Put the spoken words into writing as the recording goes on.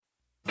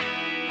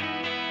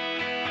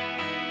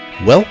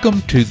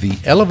Welcome to the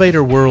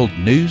Elevator World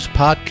News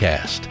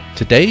Podcast.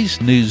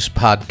 Today's news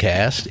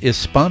podcast is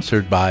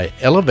sponsored by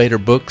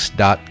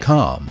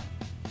ElevatorBooks.com.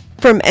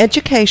 From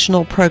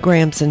educational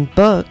programs and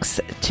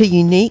books to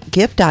unique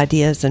gift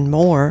ideas and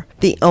more,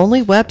 the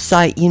only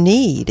website you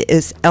need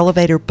is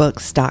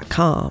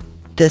ElevatorBooks.com.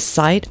 This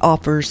site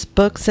offers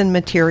books and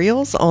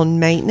materials on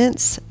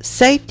maintenance,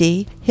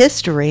 safety,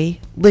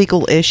 history,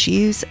 legal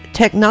issues,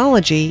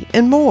 technology,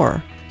 and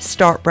more.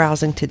 Start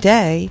browsing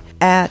today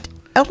at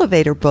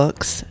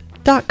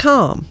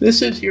ElevatorBooks.com.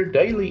 This is your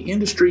daily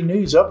industry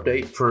news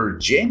update for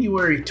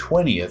January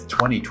 20th,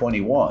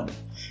 2021.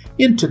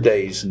 In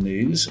today's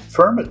news,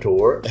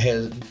 Fermator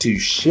had to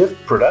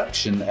shift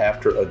production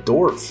after a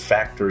door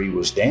factory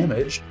was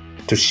damaged.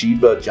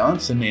 Toshiba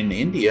Johnson in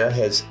India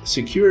has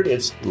secured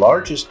its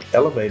largest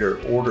elevator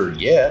order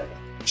yet.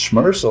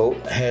 Schmersel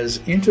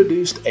has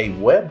introduced a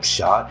web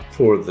shot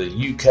for the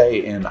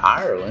UK and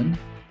Ireland.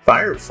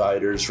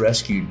 Firefighters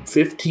rescued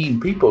 15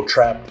 people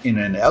trapped in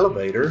an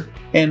elevator,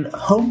 and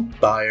home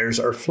buyers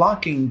are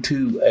flocking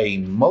to a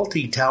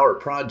multi-tower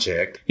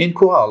project in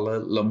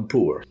Kuala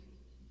Lumpur.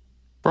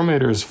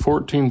 Fermator's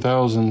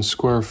 14,000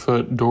 square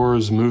foot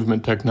doors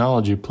movement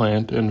technology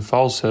plant in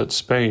Falset,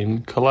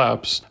 Spain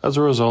collapsed as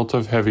a result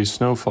of heavy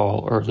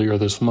snowfall earlier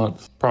this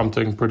month,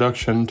 prompting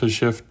production to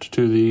shift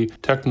to the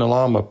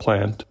Tecnolama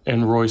plant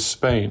in Royce,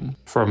 Spain,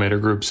 Fermator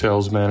Group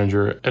sales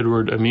manager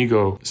Edward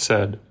Amigo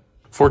said.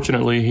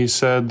 Fortunately, he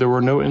said there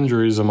were no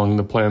injuries among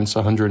the plant's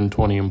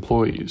 120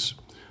 employees.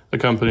 The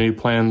company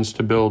plans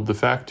to build the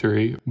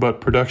factory, but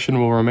production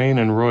will remain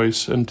in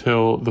Royce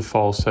until the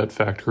Falset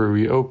factory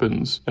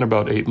reopens in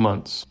about 8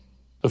 months.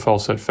 The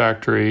Falset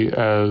factory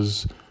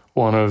as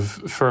one of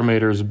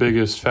Fermator's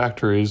biggest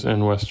factories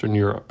in Western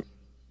Europe.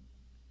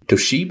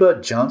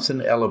 Toshiba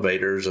Johnson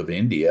Elevators of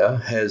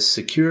India has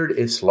secured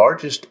its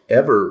largest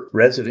ever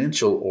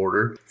residential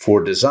order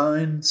for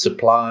design,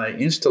 supply,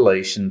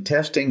 installation,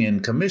 testing,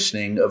 and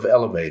commissioning of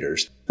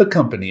elevators, the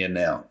company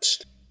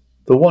announced.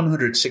 The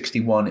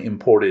 161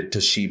 imported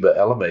Toshiba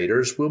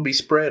elevators will be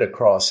spread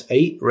across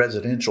 8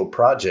 residential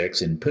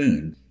projects in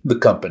Pune, the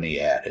company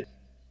added.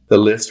 The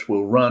lifts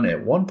will run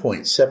at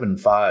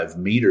 1.75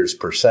 meters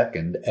per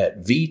second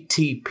at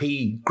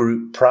VTP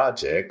Group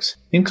projects,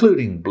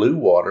 including Blue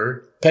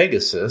Water,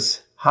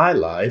 Pegasus, High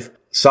Life,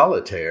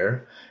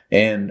 Solitaire,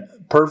 and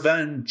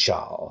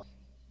Purvanchal.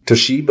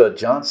 Toshiba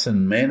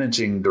Johnson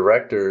Managing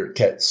Director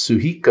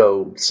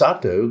Katsuhiko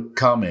Sato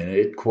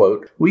commented,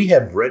 quote, "We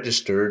have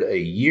registered a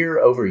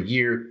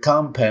year-over-year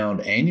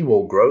compound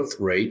annual growth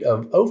rate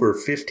of over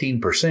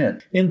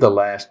 15% in the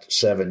last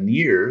 7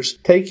 years,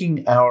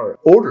 taking our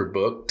order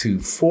book to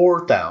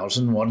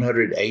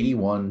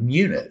 4,181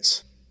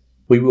 units.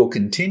 We will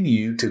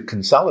continue to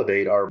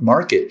consolidate our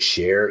market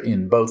share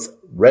in both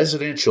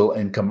residential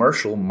and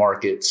commercial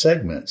market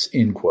segments,"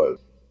 end quote.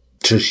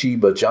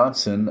 Toshiba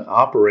Johnson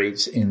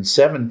operates in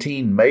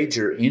 17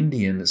 major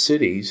Indian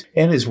cities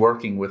and is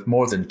working with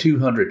more than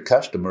 200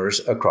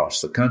 customers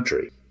across the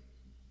country.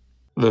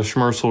 The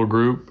Schmersel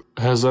Group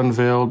has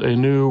unveiled a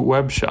new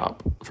web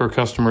shop for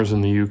customers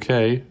in the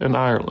UK and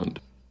Ireland.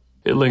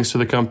 It links to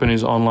the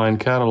company's online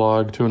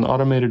catalog to an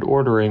automated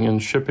ordering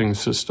and shipping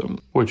system,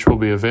 which will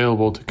be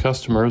available to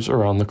customers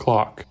around the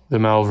clock, the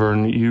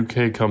Malvern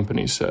UK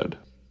company said.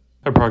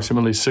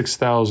 Approximately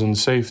 6,000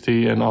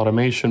 safety and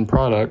automation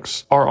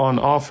products are on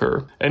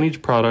offer, and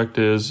each product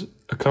is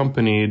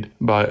accompanied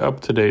by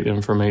up-to-date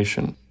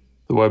information.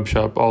 The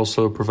webshop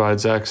also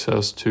provides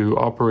access to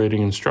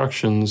operating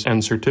instructions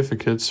and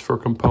certificates for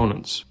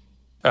components.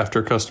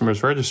 After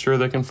customers register,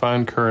 they can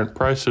find current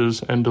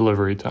prices and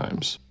delivery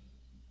times.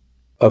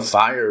 A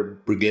fire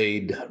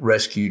brigade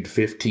rescued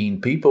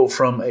 15 people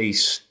from a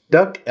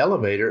stuck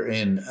elevator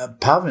in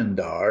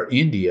Pavandar,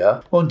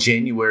 India on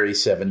January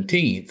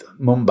 17th,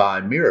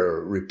 Mumbai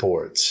Mirror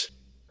reports.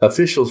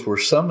 Officials were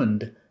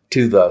summoned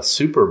to the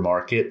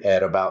supermarket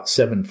at about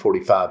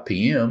 7:45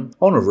 p.m.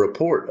 on a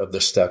report of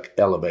the stuck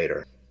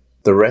elevator.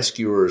 The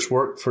rescuers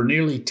worked for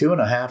nearly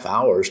 2.5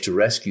 hours to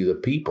rescue the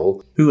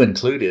people, who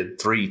included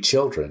 3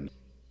 children.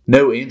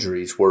 No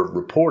injuries were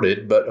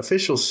reported, but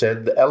officials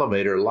said the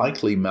elevator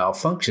likely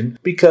malfunctioned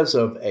because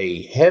of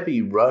a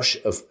heavy rush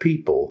of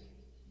people.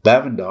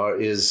 Bhavandar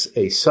is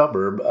a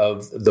suburb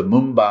of the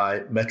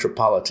Mumbai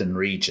metropolitan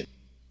region.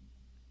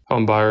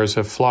 Home buyers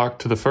have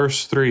flocked to the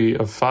first 3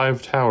 of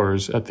 5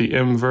 towers at the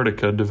M.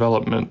 Vertica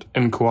development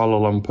in Kuala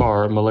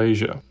Lumpur,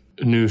 Malaysia,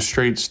 New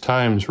Straits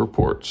Times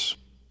reports.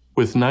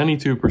 With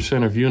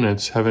 92% of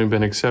units having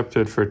been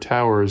accepted for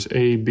towers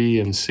A, B,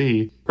 and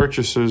C,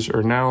 purchasers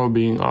are now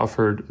being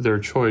offered their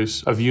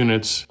choice of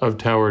units of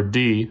Tower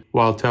D,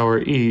 while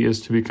Tower E is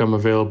to become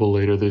available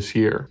later this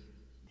year.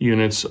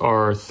 Units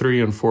are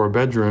 3 and 4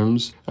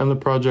 bedrooms, and the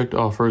project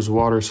offers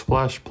water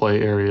splash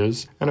play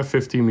areas and a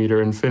 50-meter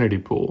infinity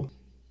pool.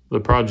 The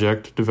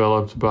project,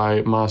 developed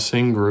by Ma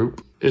Sing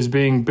Group, is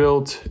being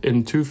built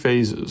in 2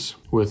 phases,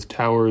 with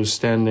towers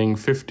standing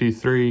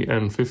 53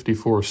 and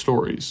 54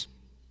 stories.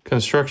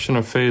 Construction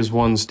of Phase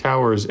 1's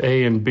Towers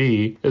A and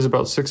B is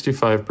about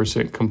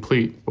 65%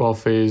 complete, while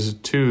Phase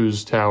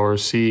 2's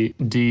Towers C,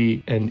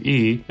 D, and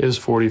E is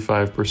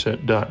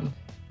 45% done.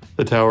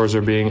 The towers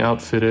are being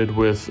outfitted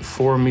with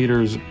 4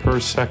 meters per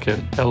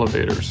second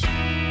elevators.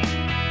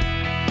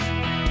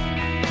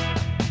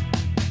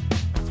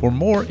 For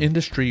more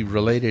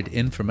industry-related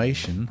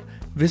information,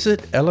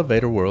 visit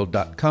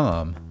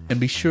elevatorworld.com and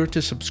be sure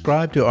to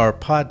subscribe to our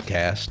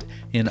podcast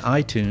in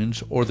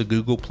iTunes or the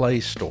Google Play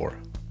Store.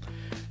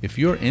 If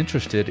you're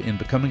interested in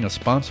becoming a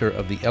sponsor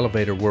of the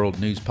Elevator World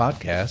News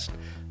Podcast,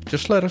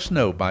 just let us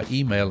know by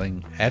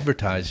emailing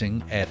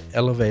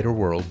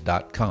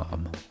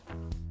advertising@elevatorworld.com.